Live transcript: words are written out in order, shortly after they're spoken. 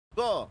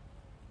go.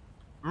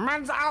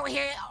 Man's out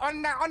here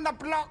on the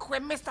block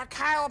with Mr.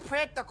 Kyle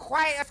Pritt, the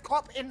quietest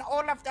cop in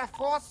all of the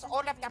force,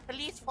 all of the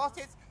police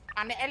forces,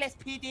 and the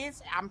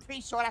LSPDs. I'm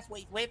pretty sure that's what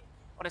he's with.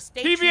 Or the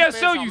state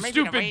PBSO, you maybe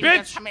stupid the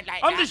Rangers, bitch!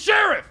 like I'm the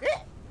sheriff!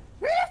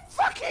 Who the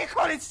fuck are you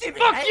calling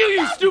stupid? Fuck you,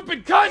 you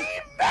stupid cunt! Are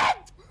you mad?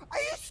 Are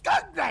you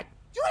skunk, blood?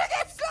 Do you want to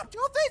get slapped to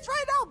your face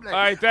right now, blood?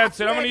 Alright, that's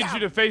it. I'm gonna need you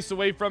to face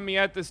away from me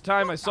at this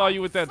time. I saw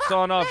you with that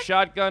sawn-off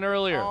shotgun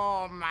earlier.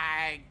 Oh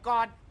my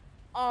god.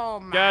 Oh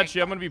my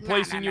Gotcha, I'm gonna be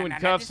placing you in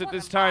cuffs at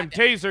this time.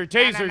 Taser,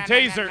 taser,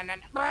 taser!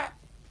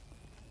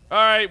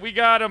 Alright, we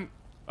got him.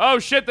 Oh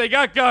shit, they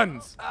got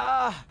guns!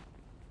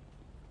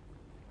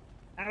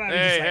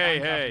 Hey, hey,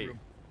 hey.